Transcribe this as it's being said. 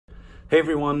Hey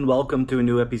everyone, welcome to a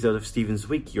new episode of Steven's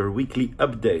Week, your weekly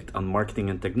update on marketing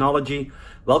and technology.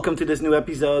 Welcome to this new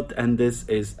episode, and this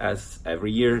is, as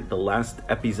every year, the last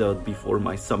episode before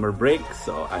my summer break.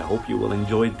 So I hope you will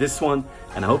enjoy this one,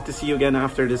 and I hope to see you again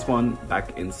after this one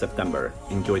back in September.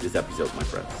 Enjoy this episode, my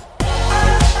friends.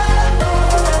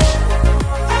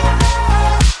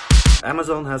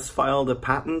 Amazon has filed a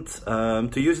patent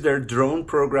to use their drone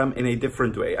program in a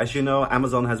different way. As you know,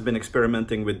 Amazon has been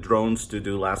experimenting with drones to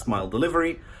do last mile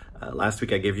delivery. Last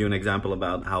week I gave you an example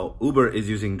about how Uber is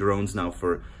using drones now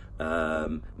for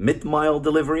mid-mile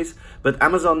deliveries. But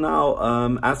Amazon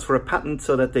now asked for a patent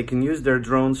so that they can use their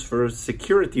drones for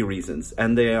security reasons.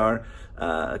 And they are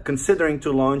considering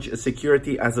to launch a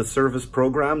security as a service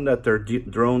program that their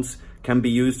drones can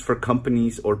be used for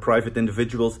companies or private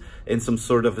individuals in some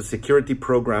sort of a security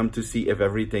program to see if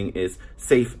everything is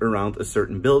safe around a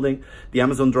certain building. The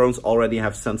Amazon drones already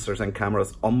have sensors and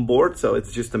cameras on board, so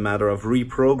it's just a matter of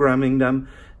reprogramming them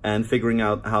and figuring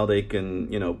out how they can,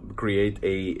 create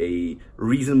a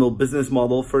reasonable business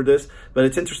model for this. But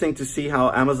it's interesting to see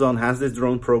how Amazon has this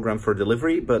drone program for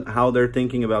delivery, but how they're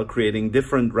thinking about creating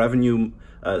different revenue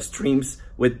streams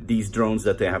with these drones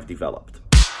that they have developed.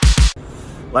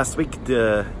 Last week,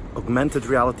 the augmented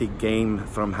reality game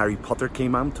from Harry Potter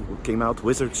came out,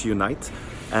 Wizards Unite.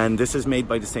 And this is made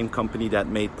by the same company that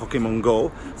made Pokemon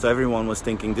Go. So everyone was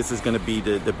thinking this is going to be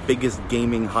the biggest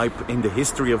gaming hype in the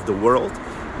history of the world,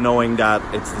 knowing that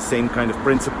it's the same kind of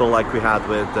principle like we had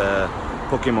with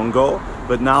Pokemon Go.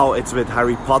 But now it's with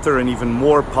Harry Potter, an even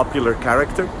more popular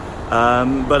character.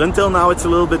 But until now, it's a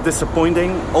little bit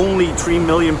disappointing. Only 3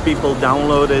 million people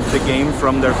downloaded the game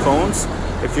from their phones.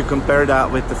 If you compare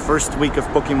that with the first week of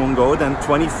Pokemon Go, then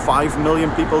 25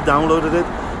 million people downloaded it.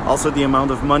 Also, the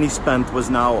amount of money spent was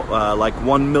now like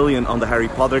 1 million on the Harry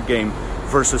Potter game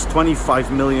versus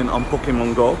 25 million on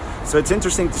Pokemon Go. So it's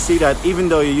interesting to see that even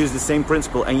though you use the same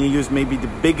principle and you use maybe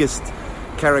the biggest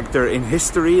character in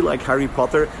history like Harry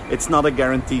Potter, it's not a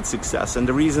guaranteed success. And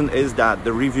the reason is that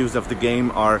the reviews of the game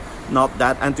are not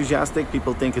that enthusiastic.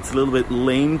 People think it's a little bit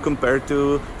lame compared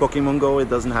to Pokemon Go. It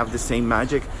doesn't have the same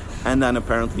magic. And then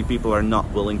apparently people are not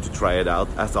willing to try it out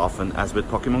as often as with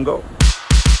Pokemon Go.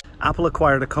 Apple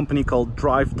acquired a company called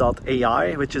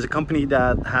Drive.ai, which is a company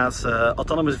that has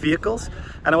autonomous vehicles.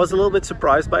 And I was a little bit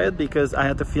surprised by it because I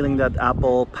had the feeling that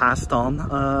Apple passed on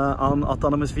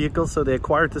autonomous vehicles. So they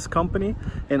acquired this company.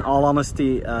 In all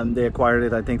honesty, they acquired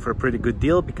it, I think, for a pretty good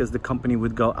deal because the company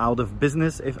would go out of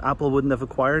business if Apple wouldn't have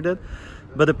acquired it.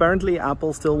 But apparently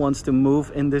Apple still wants to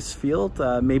move in this field.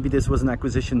 Maybe this was an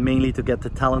acquisition mainly to get the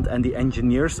talent and the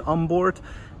engineers on board.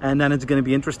 And then it's going to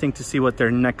be interesting to see what their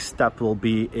next step will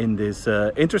be in this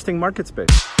interesting market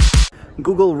space.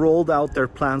 Google rolled out their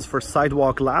plans for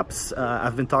Sidewalk Labs.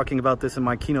 I've been talking about this in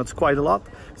my keynotes quite a lot.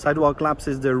 Sidewalk Labs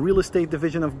is the real estate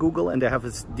division of Google, and they have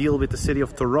a deal with the city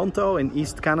of Toronto in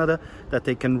East Canada that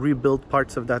they can rebuild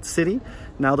parts of that city.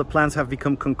 Now the plans have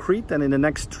become concrete, and in the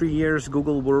next 3 years,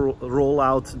 Google will roll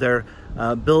out their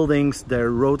buildings, their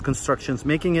road constructions,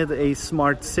 making it a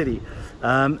smart city.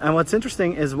 And what's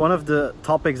interesting is one of the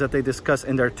topics that they discuss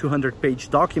in their 200-page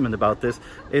document about this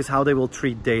is how they will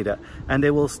treat data. And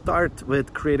they will start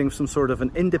with creating some sort of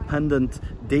an independent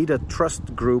data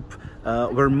trust group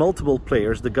where multiple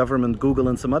players, the government, Google,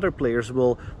 and some other players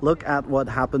will look at what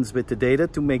happens with the data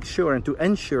to make sure and to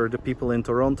ensure the people in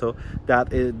Toronto that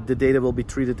the data will be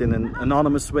treated in an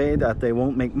anonymous way, that they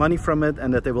won't make money from it,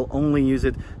 and that they will only use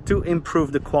it to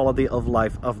improve the quality of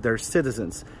life of their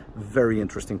citizens. Very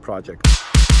interesting project.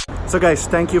 So guys,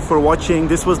 thank you for watching.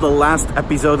 This was the last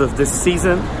episode of this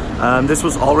season. This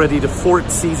was already the 4th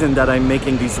season that I'm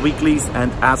making these weeklies,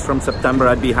 and as from September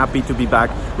I'd be happy to be back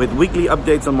with weekly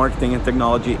updates on marketing and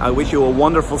technology. I wish you a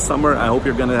wonderful summer. I hope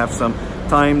you're going to have some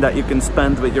time that you can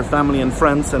spend with your family and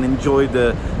friends and enjoy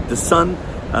the sun,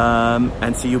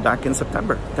 and see you back in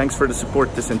September. Thanks for the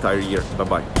support this entire year.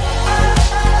 Bye-bye.